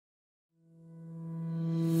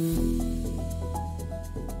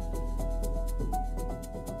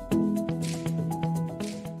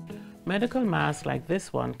Medical masks like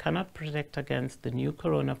this one cannot protect against the new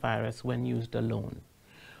coronavirus when used alone.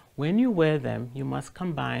 When you wear them, you must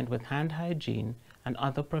combine with hand hygiene and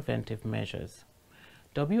other preventive measures.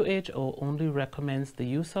 WHO only recommends the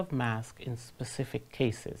use of masks in specific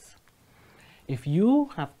cases. If you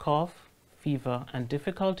have cough, fever, and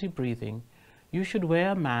difficulty breathing, you should wear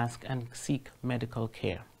a mask and seek medical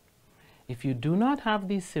care. If you do not have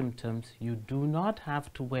these symptoms, you do not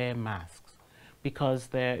have to wear masks because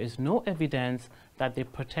there is no evidence that they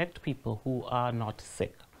protect people who are not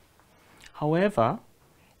sick. However,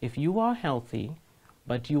 if you are healthy,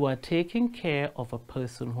 but you are taking care of a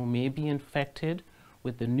person who may be infected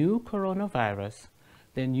with the new coronavirus,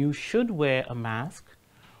 then you should wear a mask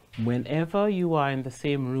whenever you are in the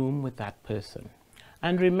same room with that person.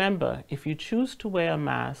 And remember, if you choose to wear a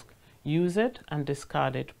mask, use it and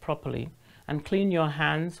discard it properly and clean your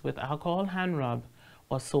hands with alcohol hand rub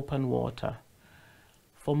or soap and water.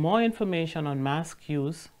 For more information on mask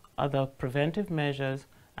use, other preventive measures,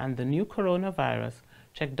 and the new coronavirus,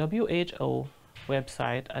 check WHO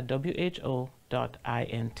website at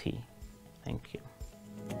who.int. Thank you.